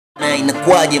Na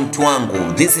inakuwaje mtu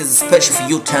wangu? This is special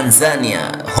for you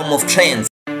Tanzania, home of trends.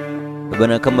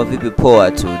 Bana, kama vipi?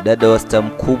 Poa tu. Dada wa star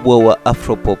mkubwa wa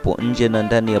Afropop nje na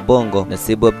ndani ya Bongo,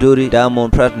 Nasibu Abduri,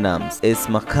 Diamond Platnumz,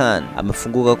 Esma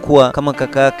amefunguka kuwa kama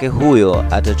kaka yake huyo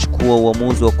atachukua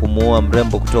uamuzi wa kumuoa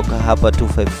mrembo kutoka hapa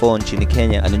 254 nchini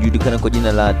Kenya, anajulikana kwa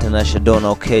jina la Tanasha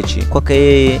Okechi. Kwake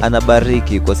yeye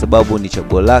anabariki kwa sababu ni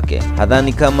chaguo lake.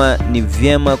 Hadhani kama ni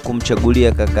vyema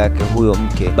kumchagulia kaka yake huyo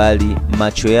mke, bali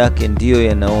macho yake ndiyo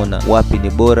yanaona wapi ni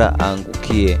bora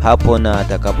aangukie hapo, na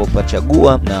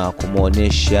atakapopachagua na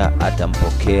kumuonesha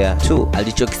atampokea tu.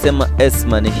 Alichokisema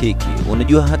Esma ni hiki: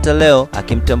 unajua, hata leo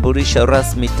akimtambulisha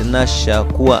rasmi Tanasha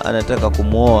kuwa anataka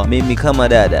kumuoa, mimi kama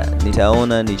dada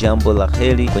nitaona ni jambo la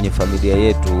heri kwenye familia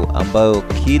yetu ambayo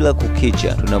kila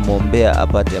kukicha tunamwombea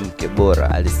apate mke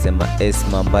bora, alisema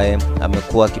Esma, ambaye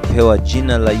amekuwa akipewa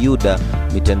jina la Yuda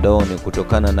mitandaoni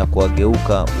kutokana na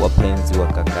kuwageuka wapenzi wa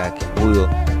kaka yake huyo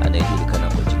anayejulikana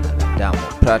kwa jina la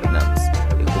Diamond Platnumz.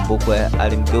 Kumbukwe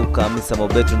alimgeuka Hamisa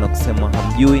Mobeto na kusema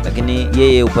hamjui, lakini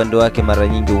yeye upande wake mara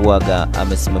nyingi huaga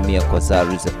amesimamia kwa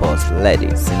Zari the Boss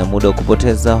Lady. Sina muda wa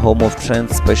kupoteza, home of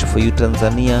trends, special for you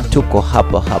Tanzania, tuko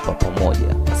hapa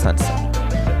pamoja. Asante sana.